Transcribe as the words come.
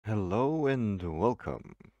Hello and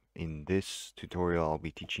welcome. In this tutorial, I'll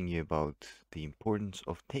be teaching you about the importance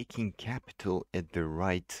of taking capital at the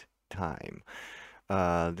right time.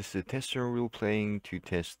 This is a tester role playing to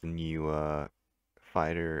test the new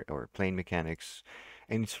fighter or plane mechanics,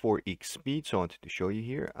 and it's for XP, so I wanted to show you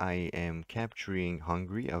here. I am capturing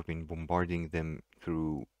Hungary. I've been bombarding them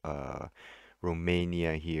through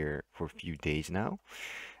Romania here for a few days now.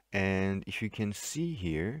 And if you can see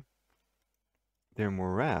here, their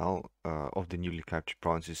morale of the newly captured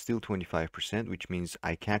province is still 25%, which means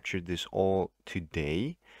I captured this all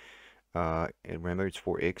today. And remember, it's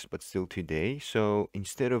 4x, but still today. So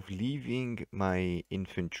instead of leaving my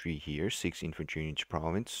infantry here, 6 infantry in each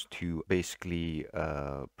province, to basically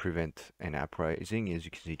prevent an uprising, as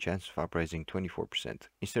you can see, chance of uprising 24%.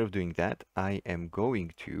 Instead of doing that, I am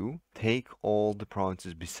going to take all the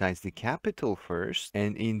provinces besides the capital first,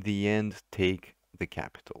 and in the end, take the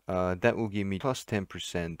capital. That will give me plus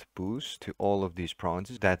 10% boost to all of these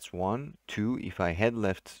provinces. That's one. Two, if I had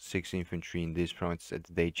left 6 infantry in these provinces at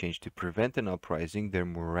the Daychange to prevent an uprising, their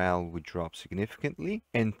morale would drop significantly.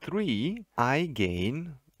 And three, I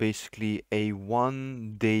gain basically a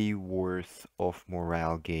 1 day worth of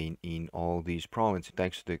morale gain in all these provinces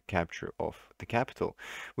thanks to the capture of the capital,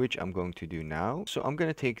 which I'm going to do now. So I'm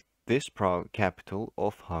going to take this capital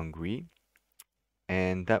of Hungary,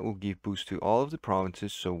 and that will give boost to all of the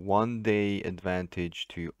provinces, so 1 day advantage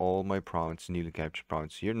to all my provinces, newly captured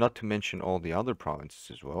provinces here, not to mention all the other provinces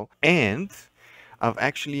as well. And I've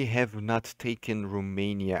actually have not taken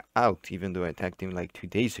Romania out, even though I attacked him like 2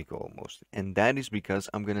 days ago almost. And that is because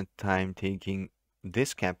I'm gonna time taking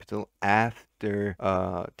this capital after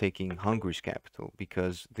taking Hungary's capital,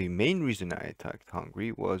 because the main reason I attacked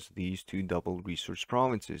Hungary was these two double resource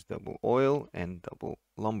provinces, double oil and double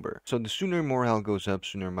lumber. So the sooner morale goes up,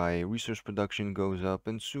 sooner my resource production goes up,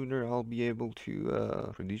 and sooner I'll be able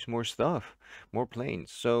to produce more stuff, more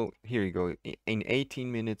planes. So here you go. In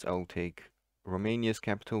 18 minutes, I'll take Romania's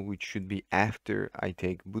capital, which should be after I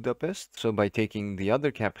take Budapest. So by taking the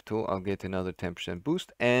other capital, I'll get another 10%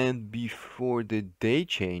 boost. And before the day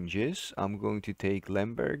changes, I'm going to take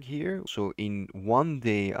Lemberg here. So in 1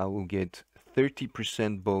 day, I will get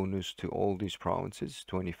 30% bonus to all these provinces.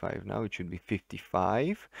 25 now, it should be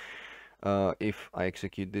 55 if I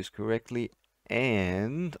execute this correctly.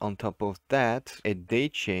 And on top of that, at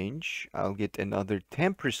Daychange, I'll get another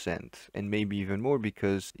 10% and maybe even more,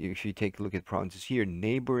 because if you take a look at provinces here,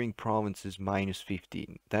 neighboring provinces minus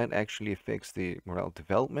 15. That actually affects the morale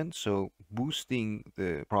development. So boosting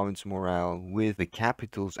the province morale with the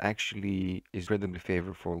capitals actually is incredibly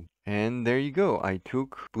favorable. And there you go. I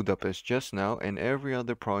took Budapest just now, and every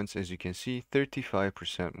other province, as you can see,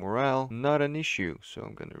 35% morale, not an issue. So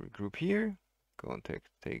I'm gonna regroup here. Go and take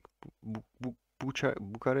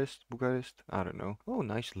Bucharest, I don't know. Oh,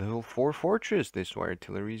 nice level 4 fortress. This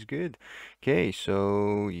artillery is good. Okay,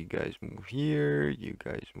 so you guys move here, you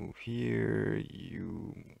guys move here,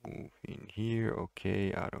 you move in here.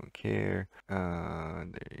 Okay, I don't care. There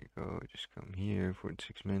you go. Just come here for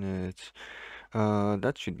 6 minutes.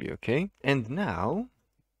 That should be okay. And now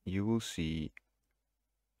you will see,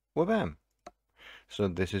 wabam. So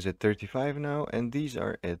this is at 35 now, and these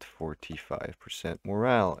are at 45%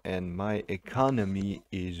 morale, and my economy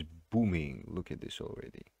is booming. Look at this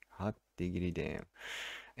already. Hot diggity damn.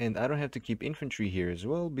 And I don't have to keep infantry here as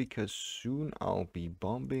well, because soon I'll be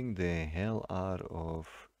bombing the hell out of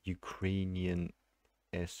Ukrainian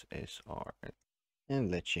SSR. And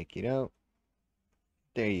let's check it out.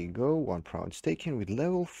 There you go, one province taken with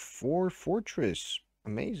level 4 fortress.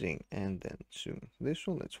 Amazing. And then soon this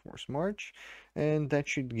one, let's force march. And that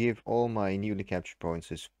should give all my newly captured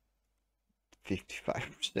provinces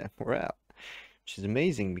 55% morale. Which is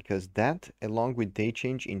amazing, because that, along with day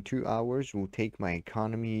change in 2 hours, will take my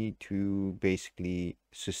economy to basically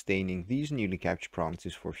sustaining these newly captured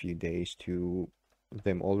provinces for a few days to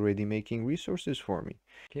them already making resources for me.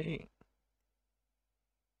 Okay.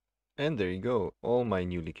 And there you go, all my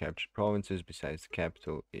newly captured provinces besides the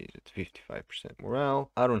capital is at 55% morale.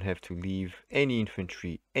 I don't have to leave any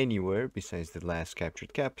infantry anywhere besides the last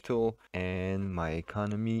captured capital, and my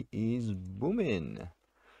economy is booming.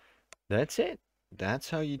 That's it. That's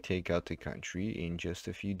how you take out the country in just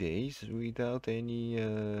a few days without any,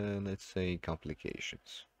 let's say,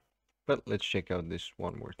 complications. But let's check out this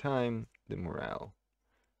one more time, the morale.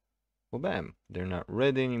 Well, bam, they're not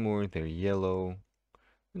red anymore, they're yellow.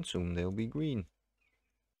 And soon they'll be green.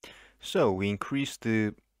 So we increased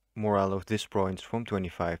the morale of this points from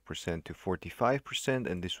 25% to 45%,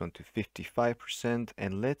 and this one to 55%.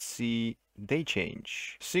 And let's see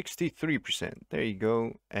Daychange, 63%. There you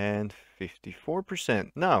go, and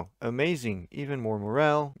 54%. Now, amazing, even more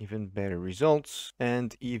morale, even better results,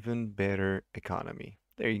 and even better economy.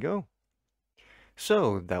 There you go.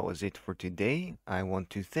 So that was it for today. I want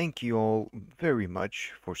to thank you all very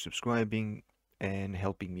much for subscribing and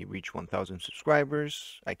helping me reach 1000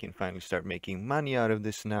 subscribers. I can finally start making money out of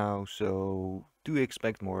this now, so do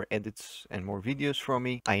expect more edits and more videos from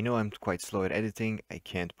me. I know I'm quite slow at editing. I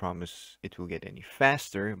can't promise it will get any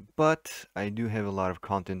faster, but I do have a lot of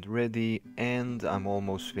content ready and I'm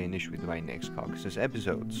almost finished with my next Caucasus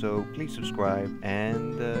episode. So please subscribe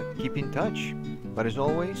and keep in touch. But as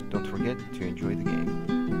always, don't forget to enjoy the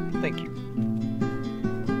game. Thank you.